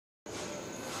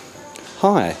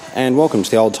Hi, and welcome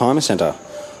to the Oldtimer Centre.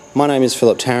 My name is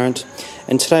Philip Tarrant,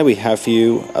 and today we have for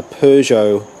you a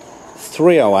Peugeot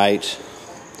 308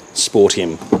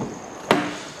 Sportium.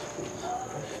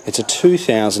 It's a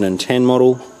 2010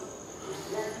 model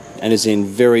and is in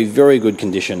very, very good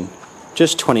condition,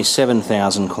 just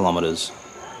 27,000 kilometres.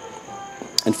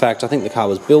 In fact, I think the car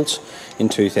was built in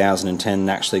 2010 and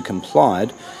actually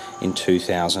complied in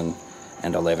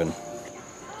 2011.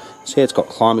 So yeah, it's got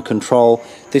climate control.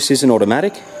 This is an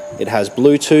automatic. It has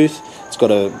Bluetooth. It's got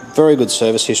a very good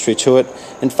service history to it.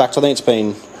 In fact, I think it's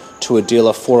been to a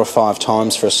dealer 4 or 5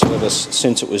 times for a service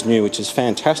since it was new, which is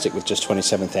fantastic with just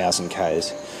 27,000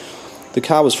 Ks. The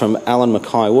car was from Alan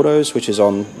Mackay Autos, which is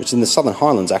in the Southern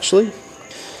Highlands actually.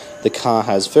 The car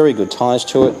has very good tyres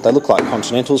to it. They look like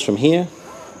Continentals from here.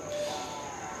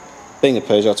 Being a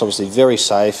Peugeot, it's obviously very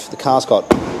safe. The car's got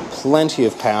plenty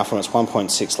of power from its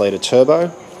 1.6 litre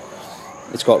turbo.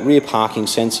 It's got rear parking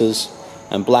sensors,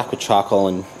 and black with charcoal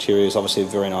interior is obviously a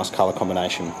very nice colour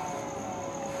combination.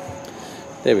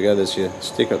 There we go, there's your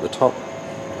sticker at the top.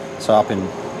 So up in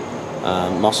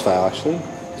Mossvale actually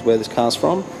is where this car's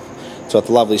from. It's got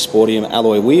the lovely Sportium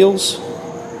alloy wheels.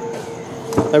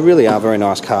 They really are very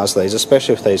nice cars, these,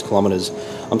 especially with these kilometres.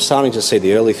 I'm starting to see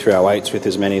the early 308s with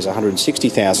as many as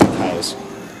 160,000 Ks.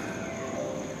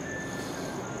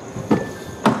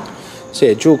 So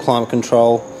yeah, dual climate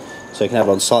control. So you can have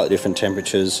it on slightly different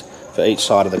temperatures for each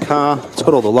side of the car. It's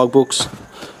got all the logbooks,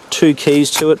 2 keys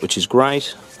to it, which is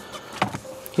great.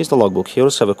 Here's the logbook here. I'll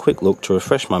just have a quick look to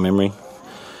refresh my memory.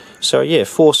 So yeah,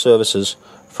 4 services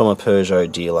from a Peugeot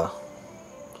dealer,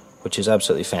 which is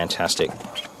absolutely fantastic.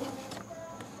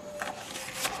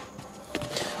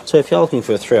 So if you're looking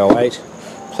for a 308,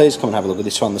 please come and have a look at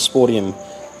this one. The Sportium,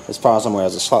 as far as I'm aware,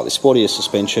 has a slightly sportier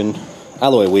suspension,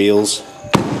 alloy wheels.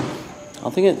 I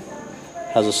think it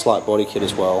has a slight body kit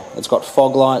as well. It's got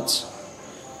fog lights,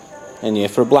 and yeah,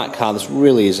 for a black car this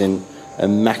really is in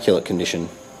immaculate condition.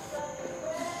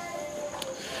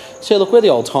 So yeah, look, we're the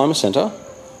Oldtimer Centre.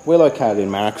 We're located in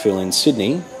Marrickville in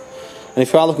Sydney, and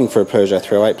if you are looking for a Peugeot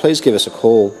 308, please give us a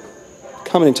call.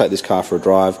 Come in and take this car for a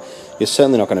drive. You're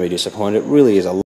certainly not going to be disappointed. It really is a